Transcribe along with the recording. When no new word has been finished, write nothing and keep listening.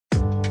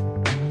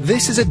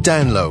This is a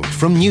download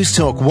from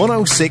Newstalk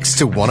 106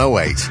 to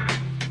 108.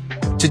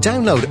 To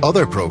download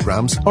other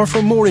programmes or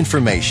for more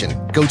information,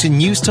 go to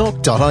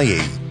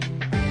newstalk.ie.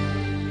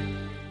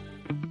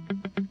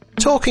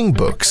 Talking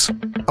Books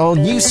on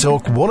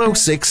Newstalk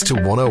 106 to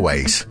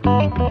 108.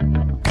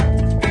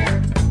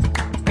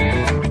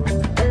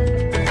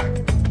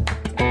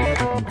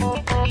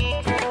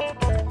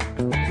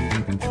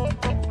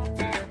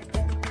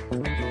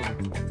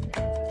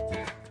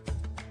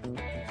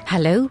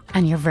 Hello,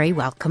 and you're very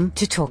welcome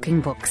to Talking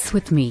Books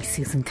with me,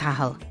 Susan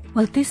Cahill.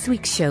 Well, this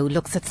week's show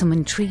looks at some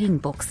intriguing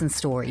books and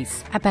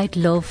stories about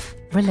love,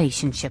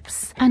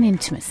 relationships and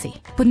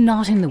intimacy, but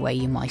not in the way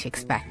you might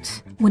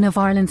expect. One of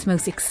Ireland's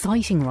most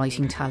exciting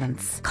writing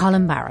talents,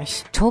 Colin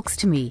Barrett, talks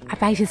to me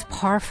about his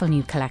powerful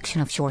new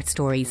collection of short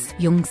stories,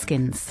 Young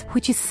Skins,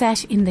 which is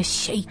set in the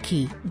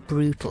shaky,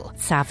 brutal,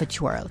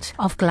 savage world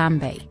of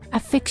Glanbey, a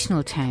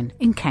fictional town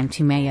in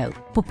County Mayo.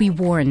 But be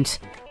warned,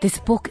 this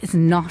book is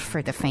not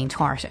for the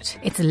faint-hearted.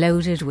 It's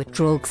loaded with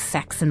drugs,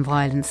 sex and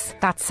violence.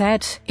 That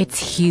said,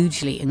 it's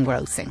hugely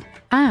engrossing.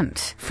 And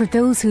for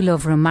those who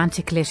love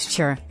romantic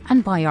literature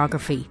and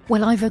biography,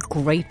 well, I've a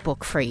great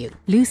book for you.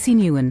 Lucy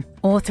Newen,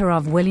 author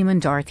of William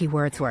and Dorothy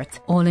Wordsworth,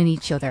 All in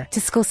Each Other,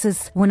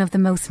 discusses one of the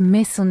most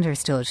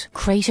misunderstood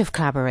creative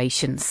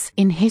collaborations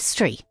in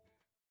history.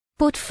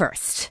 But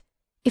first,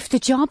 if the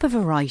job of a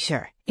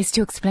writer is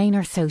to explain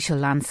our social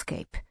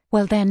landscape,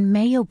 well then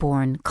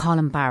Mayo-born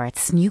Colin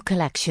Barrett's new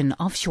collection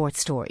of short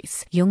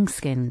stories, Young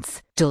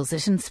Skins, does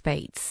it in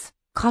spades.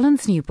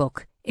 Colin's new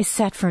book is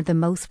set for the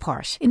most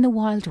part in the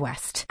Wild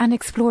West and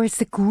explores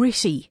the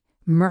gritty,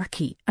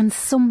 murky and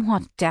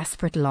somewhat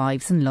desperate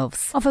lives and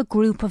loves of a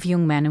group of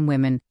young men and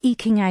women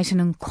eking out an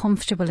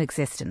uncomfortable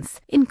existence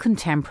in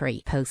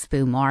contemporary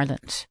post-boom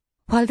Ireland.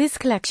 While this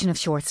collection of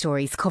short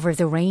stories covers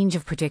a range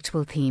of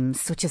predictable themes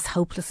such as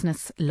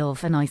hopelessness,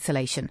 love and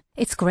isolation,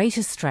 its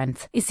greatest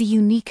strength is the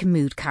unique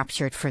mood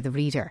captured for the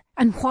reader,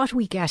 and what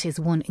we get is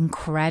one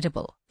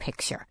incredible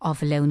picture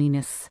of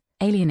loneliness,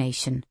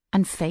 alienation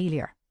and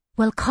failure.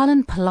 Well,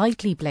 Colin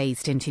politely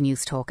blazed into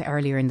Newstalk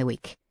earlier in the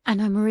week,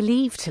 and I'm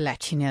relieved to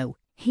let you know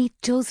he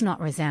does not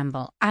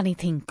resemble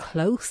anything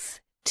close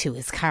to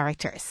his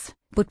characters.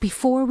 But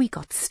before we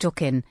got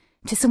stuck in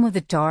to some of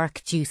the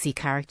dark, juicy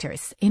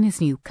characters in his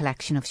new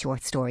collection of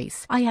short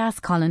stories, I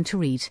asked Colin to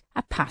read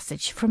a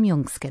passage from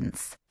Young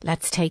Skins.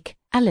 Let's take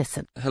a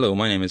listen. Hello,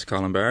 my name is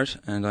Colin Barrett,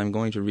 and I'm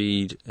going to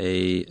read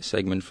a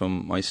segment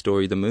from my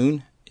story The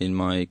Moon in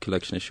my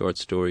collection of short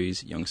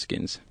stories Young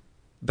Skins.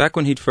 Back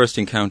when he'd first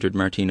encountered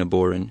Martina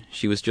Boren,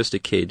 she was just a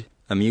kid,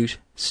 a mute,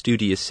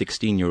 studious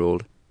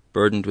 16-year-old,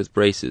 burdened with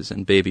braces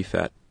and baby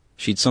fat.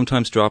 She'd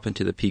sometimes drop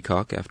into the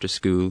Peacock after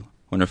school,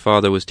 when her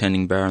father was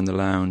tending bar in the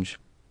lounge,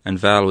 and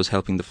Val was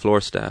helping the floor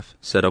staff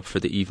set up for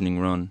the evening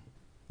run.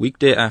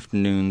 Weekday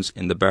afternoons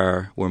in the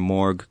bar were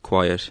morgue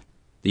quiet.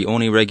 The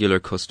only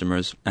regular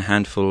customers, a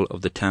handful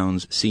of the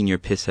town's senior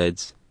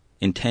pissheads,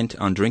 intent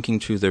on drinking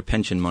through their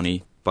pension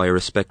money by a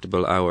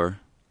respectable hour.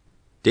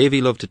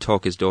 Davy loved to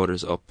talk his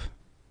daughters up.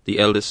 The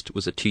eldest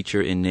was a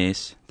teacher in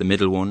Naas, the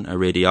middle one a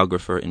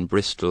radiographer in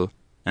Bristol,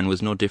 and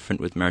was no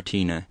different with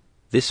Martina.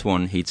 This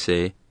one, he'd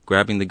say,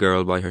 grabbing the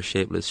girl by her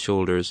shapeless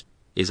shoulders,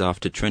 is off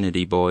to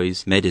Trinity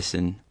Boys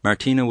Medicine.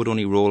 Martina would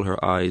only roll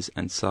her eyes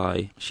and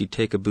sigh. She'd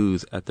take a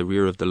booth at the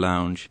rear of the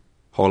lounge,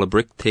 haul a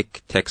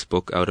brick-thick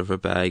textbook out of her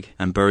bag,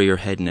 and bury her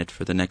head in it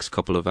for the next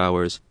couple of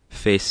hours,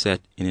 face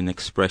set in an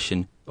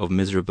expression of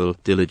miserable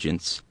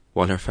diligence,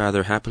 while her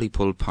father happily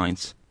pulled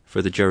pints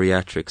for the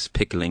geriatrics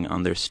pickling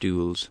on their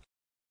stools.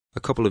 A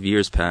couple of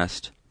years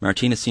passed.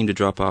 Martina seemed to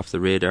drop off the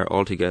radar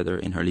altogether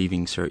in her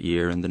leaving cert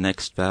year, and the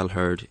next Val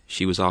heard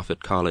she was off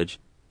at college,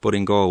 but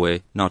in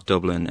Galway, not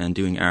Dublin, and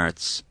doing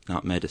arts,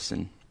 not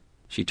medicine.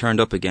 She turned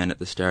up again at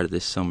the start of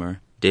this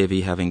summer,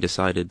 Davy having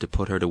decided to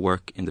put her to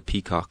work in the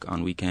Peacock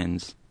on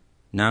weekends.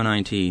 Now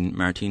 19,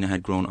 Martina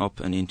had grown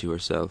up and into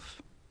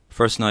herself.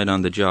 First night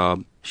on the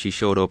job, she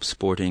showed up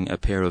sporting a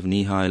pair of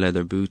knee-high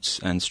leather boots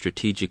and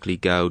strategically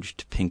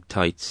gouged pink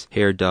tights,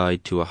 hair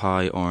dyed to a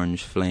high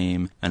orange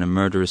flame, and a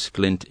murderous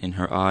glint in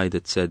her eye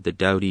that said the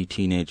dowdy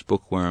teenage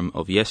bookworm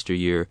of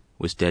yesteryear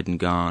was dead and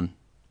gone.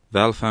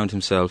 Val found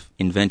himself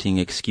inventing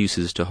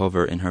excuses to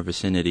hover in her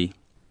vicinity.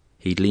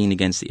 He'd lean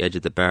against the edge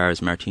of the bar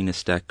as Martina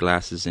stacked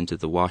glasses into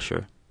the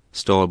washer,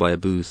 stall by a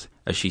booth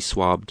as she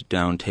swabbed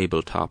down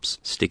tabletops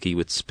sticky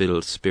with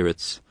spilled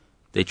spirits.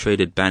 They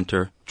traded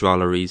banter,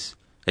 drolleries,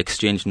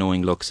 exchanged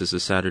knowing looks as the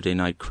Saturday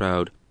night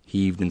crowd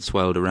heaved and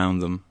swelled around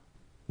them.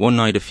 One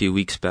night a few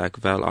weeks back,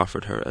 Val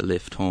offered her a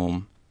lift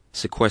home.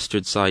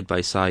 Sequestered side by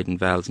side in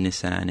Val's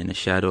Nissan in a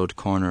shadowed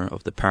corner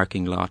of the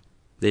parking lot,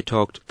 they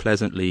talked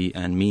pleasantly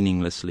and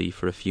meaninglessly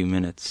for a few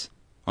minutes,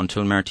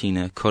 until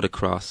Martina cut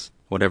across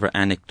whatever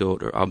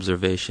anecdote or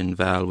observation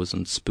Val was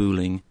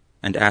unspooling,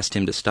 and asked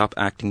him to stop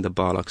acting the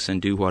bollocks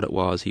and do what it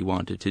was he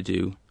wanted to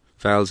do.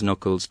 Val's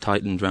knuckles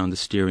tightened round the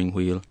steering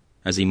wheel,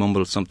 as he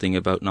mumbled something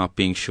about not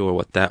being sure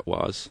what that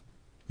was.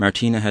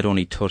 Martina had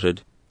only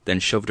tutted, then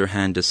shoved her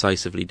hand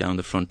decisively down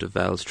the front of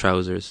Val's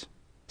trousers.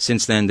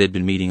 Since then they'd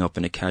been meeting up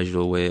in a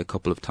casual way a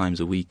couple of times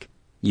a week,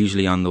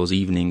 Usually on those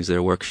evenings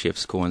their work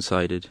shifts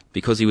coincided.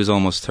 Because he was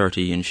almost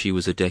 30 and she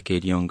was a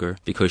decade younger,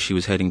 because she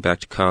was heading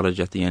back to college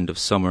at the end of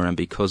summer, and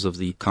because of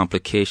the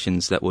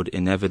complications that would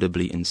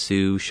inevitably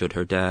ensue should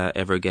her dad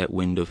ever get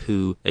wind of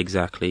who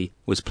exactly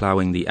was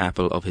ploughing the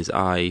apple of his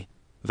eye,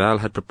 Val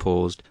had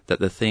proposed that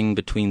the thing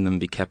between them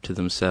be kept to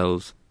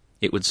themselves.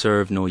 It would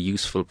serve no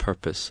useful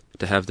purpose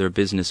to have their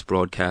business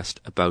broadcast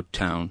about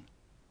town.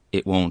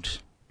 It won't,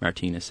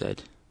 Martina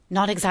said.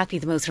 Not exactly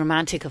the most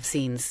romantic of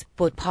scenes,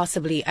 but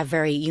possibly a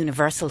very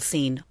universal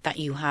scene that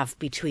you have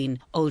between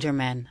older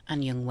men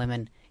and young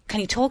women. Can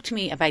you talk to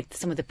me about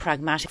some of the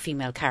pragmatic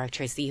female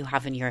characters that you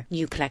have in your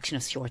new collection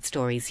of short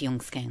stories,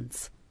 Young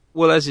Skins?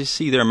 Well, as you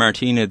see there,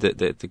 Martina,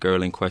 the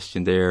girl in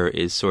question there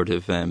is sort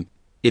of...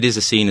 it is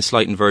a scene, a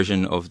slight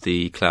inversion of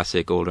the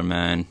classic older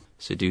man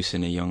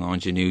seducing a young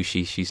ingenue.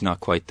 She's not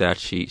quite that.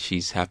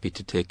 She's happy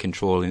to take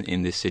control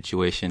in this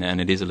situation,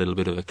 and it is a little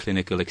bit of a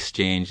clinical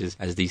exchange,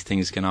 as these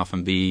things can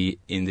often be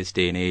in this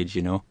day and age,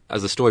 you know.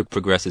 As the story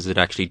progresses, it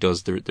actually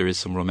does, there is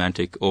some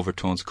romantic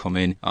overtones come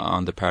in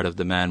on the part of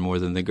the man more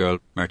than the girl.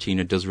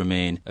 Martina does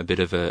remain a bit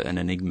of an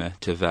enigma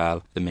to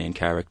Val, the main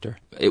character.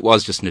 It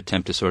was just an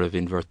attempt to sort of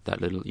invert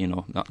that little, you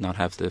know, not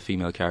have the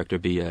female character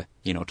be a,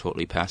 you know,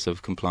 totally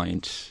passive,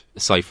 compliant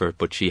cipher,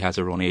 but she has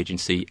her own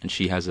agency and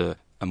she has a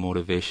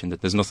motivation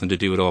that there's nothing to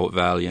do at all with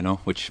Val, you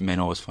know, which men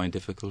always find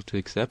difficult to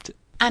accept.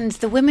 And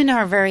the women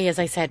are very, as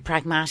I said,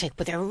 pragmatic,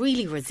 but they're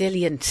really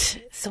resilient.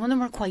 Some of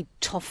them are quite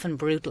tough and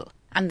brutal.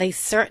 And they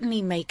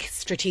certainly make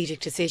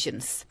strategic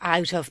decisions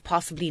out of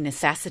possibly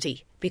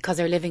necessity because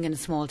they're living in a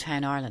small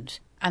town Ireland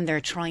and they're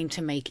trying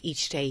to make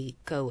each day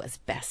go as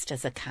best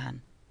as it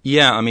can.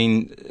 Yeah, I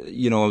mean,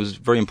 you know, it was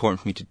very important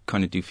for me to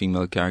kind of do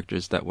female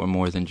characters that were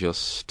more than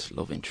just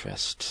love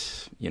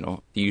interest, you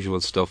know, the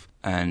usual stuff.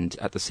 And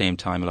at the same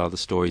time, a lot of the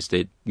stories,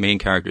 the main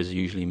characters are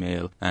usually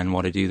male. And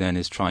what I do then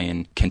is try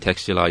and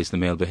contextualise the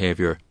male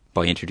behaviour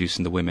by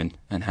introducing the women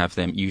and have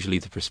them usually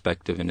the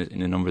perspective in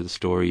a number of the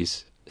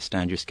stories.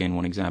 Stand Your Skin,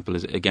 one example,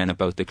 is again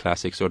about the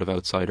classic sort of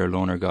outsider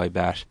loner guy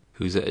Bat,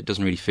 who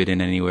doesn't really fit in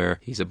anywhere.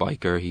 He's a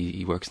biker,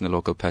 he works in the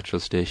local petrol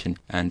station,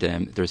 and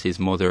there's his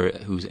mother,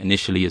 who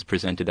initially is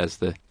presented as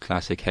the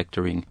classic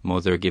hectoring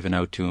mother given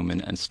out to him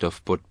and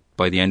stuff, but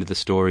by the end of the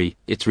story,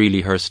 it's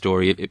really her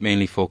story. It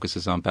mainly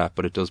focuses on Bat,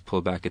 but it does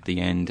pull back at the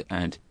end,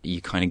 and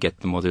you kind of get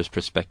the mother's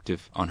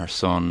perspective on her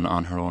son,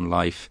 on her own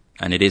life,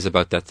 and it is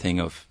about that thing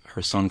of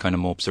her son kind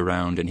of mopes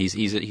around, and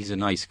he's a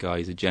nice guy,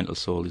 he's a gentle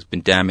soul, he's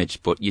been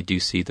damaged, but you do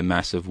see the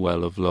massive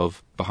well of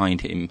love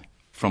behind him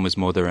from his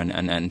mother,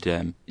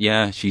 and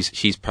yeah,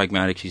 she's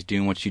pragmatic, she's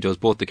doing what she does.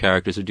 Both the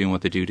characters are doing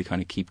what they do to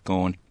kind of keep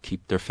going,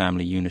 keep their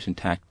family unit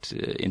intact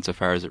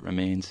insofar as it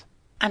remains.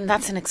 And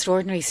that's an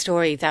extraordinary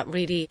story that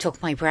really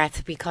took my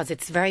breath because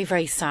it's very,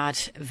 very sad,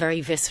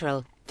 very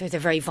visceral. There's a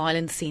very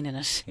violent scene in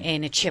it,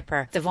 in a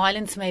chipper. The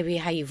violence, maybe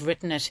how you've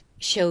written it,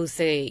 shows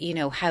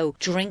how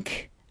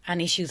drink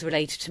and issues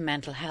related to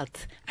mental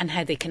health and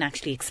how they can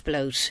actually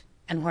explode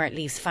and where it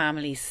leaves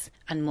families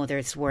and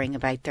mothers worrying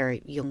about their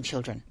young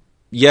children.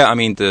 Yeah, I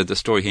mean, the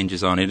story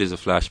hinges on, it is a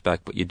flashback,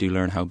 but you do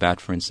learn how Bat,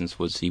 for instance,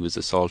 he was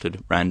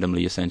assaulted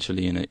randomly,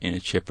 essentially, in a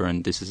chipper,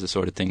 and this is the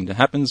sort of thing that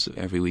happens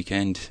every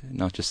weekend,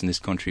 not just in this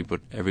country, but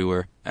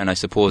everywhere. And I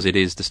suppose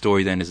the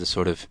story then is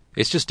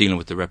it's just dealing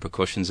with the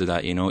repercussions of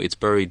that, you know. It's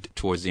buried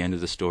towards the end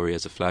of the story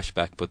as a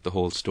flashback, but the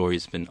whole story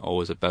has been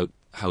always about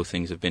how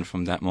things have been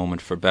from that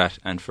moment for Bat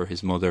and for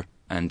his mother.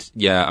 And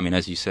yeah, I mean,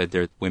 as you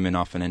said, women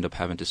often end up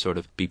having to sort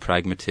of be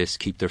pragmatists,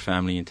 keep their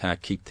family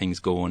intact, keep things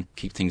going,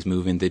 keep things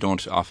moving. They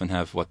don't often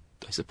have what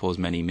I suppose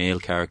many male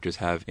characters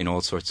have in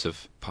all sorts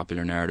of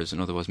popular narratives. In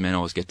other words, men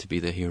always get to be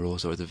the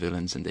heroes or the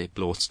villains and they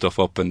blow stuff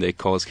up and they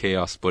cause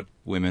chaos, but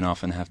women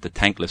often have the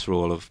thankless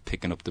role of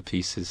picking up the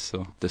pieces.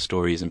 So the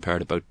story is in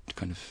part about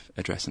kind of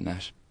addressing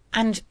that.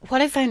 And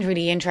what I found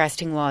really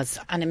interesting was,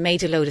 and it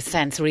made a load of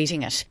sense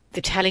reading it, the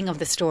telling of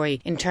the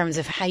story in terms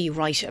of how you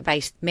write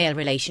about male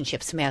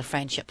relationships, male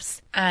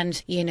friendships,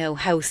 and, you know,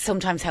 how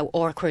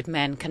awkward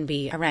men can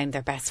be around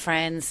their best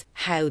friends,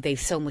 how they've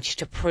so much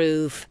to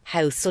prove,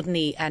 how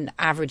suddenly an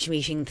average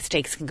meeting, the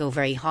stakes can go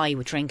very high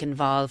with drink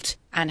involved,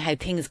 and how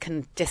things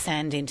can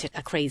descend into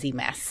a crazy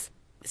mess.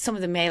 Some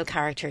of the male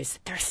characters,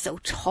 they're so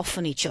tough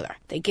on each other.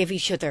 They give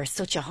each other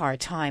such a hard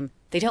time.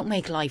 They don't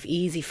make life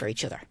easy for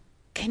each other.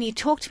 Can you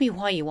talk to me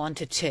why you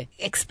wanted to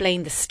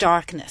explain the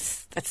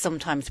starkness that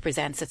sometimes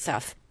presents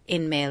itself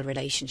in male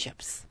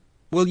relationships?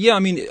 Well, yeah, I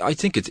mean, I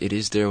think it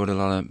is there with a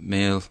lot of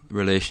male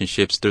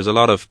relationships. There's a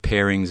lot of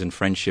pairings and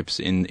friendships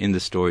in the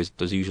stories.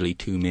 There's usually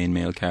two main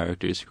male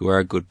characters who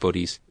are good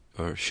buddies,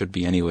 or should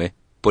be anyway.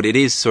 But it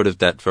is sort of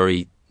that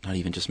very, not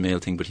even just male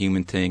thing, but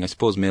human thing. I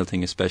suppose male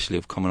thing especially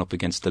of coming up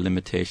against the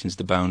limitations,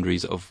 the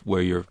boundaries of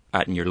where you're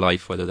at in your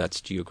life, whether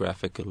that's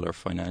geographical or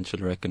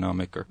financial or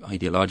economic or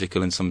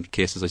ideological in some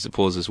cases, I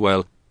suppose, as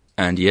well.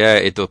 And yeah,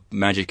 the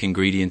magic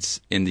ingredients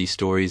in these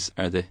stories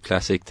are the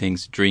classic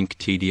things: drink,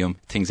 tedium,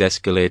 things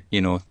escalate, you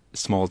know,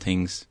 small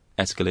things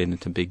escalate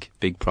into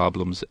big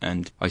problems.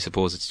 And I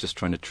suppose it's just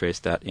trying to trace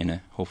that in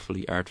a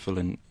hopefully artful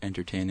and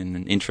entertaining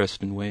and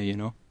interesting way, you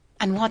know.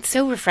 And what's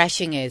so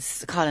refreshing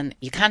is, Colin,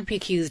 you can't be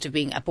accused of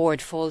being a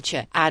Bord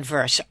Fáilte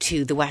advert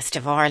to the west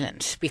of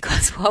Ireland,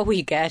 because what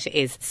we get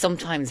is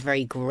sometimes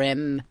very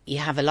grim. You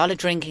have a lot of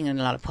drinking in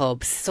a lot of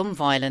pubs, some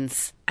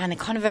violence, and a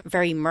kind of a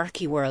very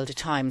murky world at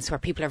times where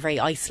people are very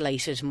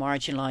isolated,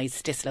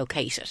 marginalised,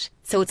 dislocated.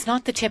 So it's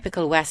not the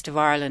typical west of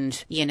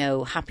Ireland, you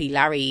know, Happy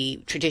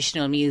Larry,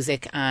 traditional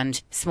music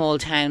and small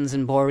towns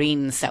and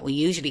boreens that we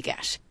usually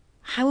get.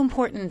 How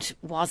important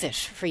was it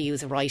for you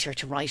as a writer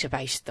to write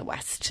about the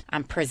West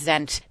and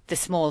present the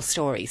small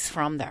stories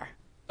from there?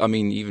 I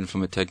mean, even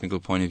from a technical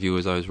point of view,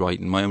 as I was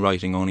writing, my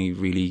writing only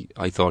really,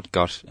 I thought,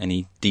 got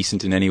any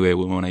decent in any way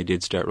when I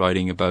did start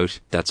writing about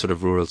that sort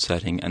of rural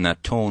setting and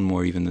that tone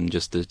more even than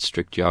just the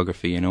strict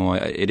geography. You know,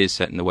 it is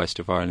set in the west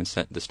of Ireland.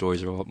 The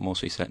stories are all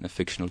mostly set in a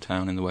fictional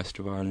town in the west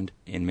of Ireland,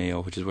 in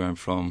Mayo, which is where I'm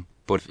from.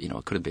 But, you know,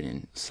 it could have been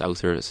in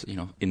South or, you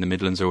know, in the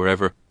Midlands or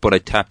wherever. But I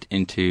tapped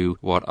into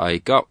what I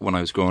got when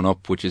I was growing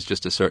up, which is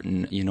just a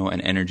certain, you know,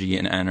 an energy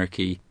and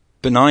anarchy.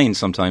 Benign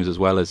sometimes as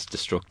well as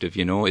destructive,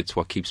 you know. It's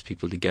what keeps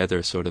people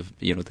together, sort of,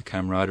 you know, the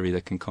camaraderie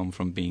that can come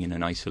from being in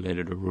an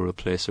isolated or rural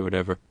place or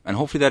whatever. And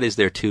hopefully that is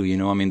there too, you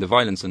know. I mean, the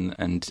violence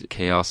and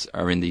chaos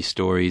are in these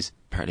stories,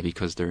 partly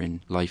because they're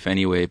in life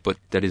anyway, but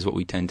that is what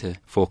we tend to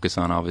focus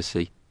on,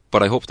 obviously.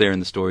 But I hope there in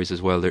the stories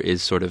as well, there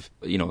is sort of,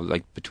 you know,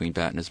 like between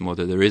Bat and his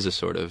mother, there is a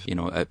sort of, you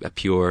know, a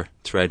pure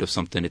thread of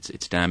something. It's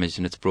damaged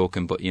and it's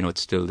broken, but, you know, it's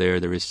still there.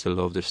 There is still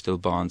love. There's still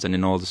bonds. And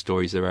in all the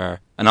stories there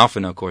are. And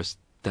often, of course,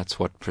 that's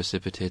what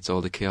precipitates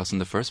all the chaos in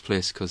the first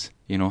place, because,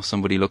 you know,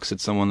 somebody looks at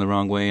someone the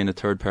wrong way and a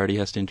third party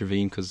has to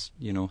intervene because,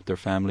 you know, they're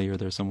family or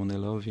they're someone they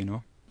love, you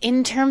know.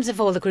 In terms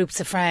of all the groups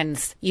of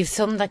friends, you've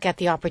some that get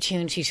the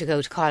opportunity to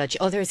go to college,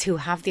 others who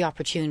have the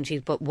opportunity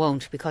but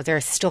won't because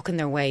they're stuck in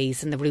their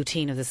ways and the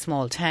routine of the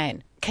small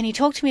town. Can you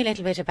talk to me a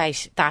little bit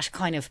about that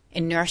kind of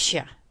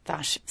inertia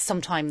that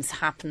sometimes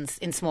happens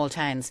in small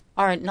towns,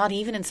 or not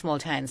even in small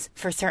towns,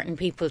 for certain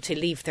people to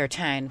leave their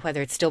town,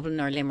 whether it's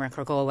Dublin or Limerick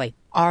or Galway,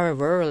 or a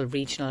rural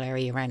regional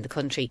area around the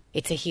country?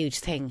 It's a huge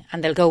thing,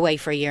 and they'll go away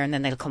for a year and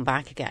then they'll come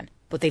back again,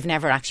 but they've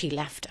never actually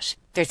left it.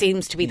 There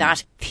seems to be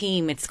that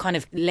theme. It's kind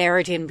of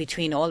layered in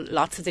between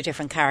lots of the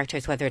different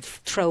characters, whether it's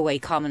throwaway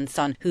comments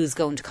on who's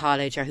going to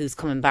college or who's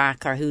coming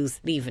back or who's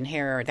leaving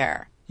here or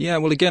there. Yeah,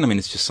 well, again, I mean,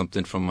 it's just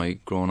something from my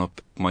growing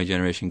up, my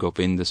generation grew up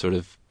in the sort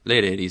of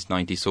late 80s,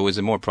 90s, so it was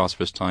a more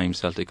prosperous time.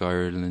 Celtic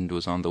Ireland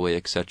was on the way,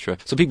 etc.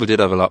 So people did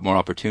have a lot more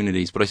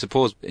opportunities, but I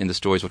suppose in the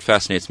stories what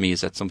fascinates me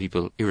is that some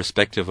people,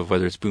 irrespective of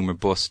whether it's boom or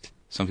bust,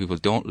 some people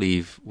don't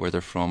leave where they're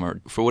from,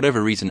 or for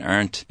whatever reason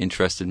aren't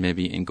interested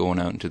maybe in going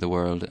out into the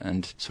world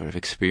and sort of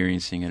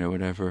experiencing it or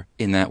whatever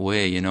in that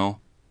way, you know.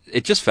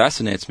 It just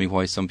fascinates me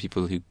why some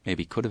people who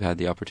maybe could have had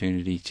the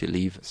opportunity to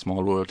leave a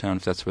small rural town,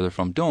 if that's where they're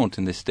from, don't,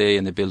 and they stay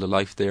and they build a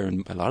life there,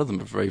 and a lot of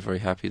them are very, very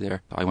happy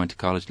there. I went to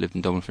college, lived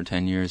in Dublin for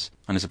 10 years,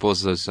 and I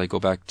suppose as I go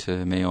back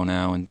to Mayo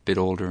now and a bit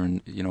older,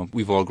 and, you know,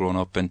 we've all grown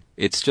up, and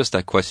it's just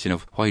that question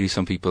of why do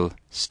some people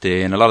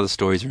stay, and a lot of the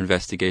stories are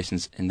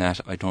investigations in that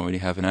I don't really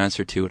have an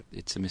answer to it.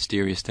 It's a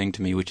mysterious thing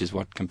to me, which is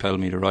what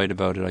compelled me to write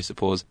about it, I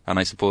suppose. And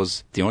I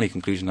suppose the only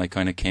conclusion I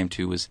kind of came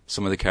to was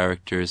some of the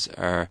characters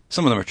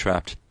some of them are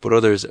trapped, but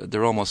others,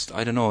 they're almost,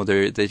 I don't know,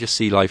 they just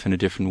see life in a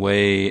different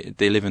way.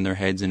 They live in their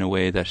heads in a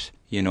way that,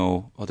 you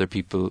know, other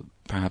people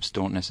perhaps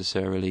don't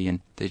necessarily, and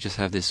they just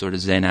have this sort of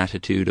zen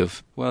attitude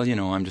of, well, you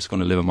know, I'm just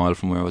going to live a mile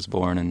from where I was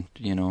born, and,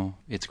 you know,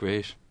 it's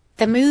great.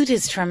 The mood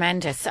is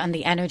tremendous and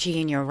the energy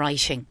in your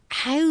writing.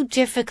 How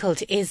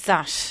difficult is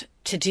that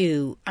to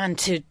do and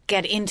to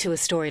get into a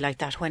story like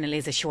that when it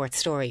is a short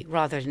story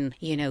rather than,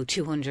 you know,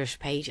 200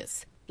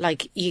 pages?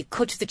 Like, you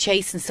cut to the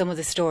chase in some of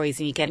the stories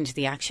and you get into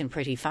the action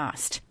pretty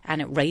fast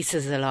and it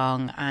races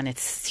along and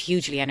it's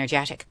hugely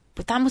energetic.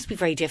 But that must be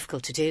very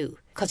difficult to do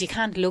because you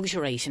can't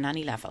luxuriate in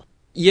any level.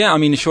 Yeah, I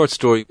mean, a short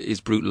story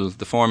is brutal.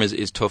 The form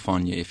is tough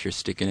on you if you're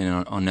sticking in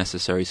on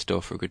unnecessary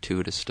stuff or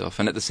gratuitous stuff.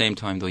 And at the same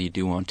time, though, you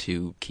do want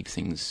to keep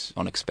things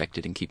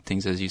unexpected and keep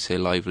things, as you say,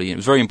 lively. And it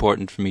was very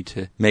important for me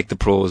to make the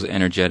prose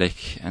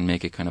energetic and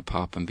make it kind of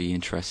pop and be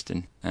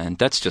interesting. And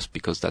that's just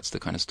because that's the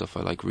kind of stuff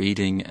I like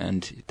reading,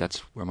 and that's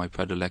where my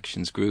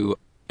predilections grew.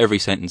 Every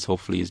sentence,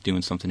 hopefully, is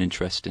doing something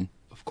interesting.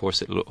 Of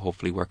course, it'll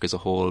hopefully work as a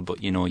whole,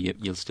 but, you know,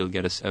 you'll still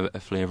get a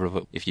flavour of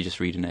it if you just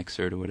read an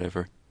excerpt or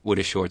whatever. With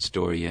a short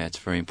story, yeah, it's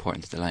very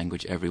important to the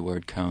language. Every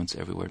word counts,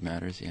 every word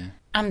matters, yeah.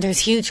 And there's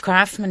huge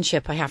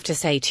craftsmanship, I have to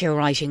say, to your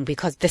writing,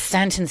 because the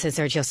sentences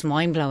are just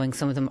mind-blowing.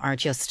 Some of them are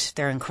just,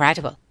 they're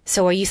incredible.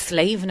 So are you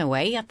slaving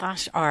away at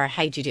that, or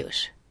how do you do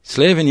it?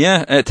 Slaving,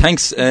 yeah.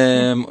 Thanks.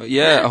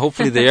 Yeah,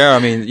 hopefully they are. I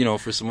mean, you know,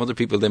 for some other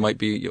people, they might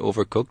be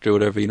overcooked or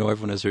whatever. You know,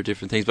 everyone has their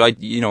different things. But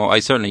I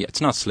certainly, it's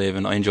not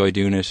slaving. I enjoy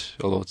doing it,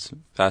 although it's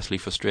vastly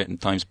frustrating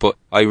at times. But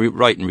I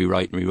write and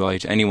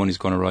rewrite. Anyone who's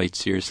going to write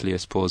seriously, I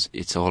suppose,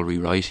 it's all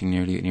rewriting,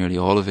 nearly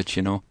all of it,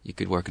 you know. You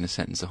could work in a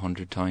sentence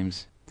 100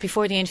 times.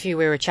 Before the interview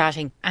we were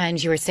chatting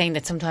and you were saying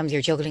that sometimes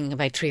you're juggling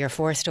about 3 or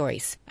 4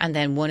 stories and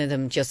then one of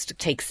them just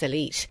takes the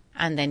lead.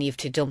 and then you have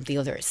to dump the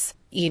others.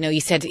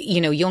 You said,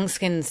 Young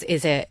Skins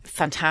is a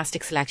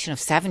fantastic selection of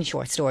 7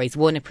 short stories,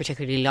 one a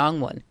particularly long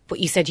one. But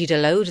you said you'd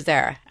a load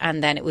there,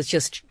 and then it was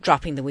just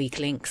dropping the weak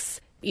links.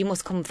 You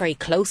must come very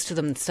close to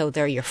them, so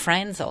they're your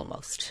friends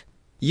almost.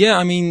 Yeah,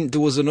 I mean,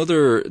 there was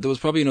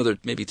probably another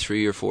maybe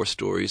 3 or 4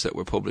 stories that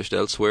were published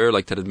elsewhere,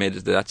 like that had made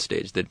it to that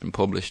stage. They'd been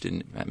published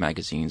in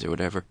magazines or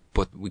whatever,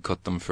 but we cut them for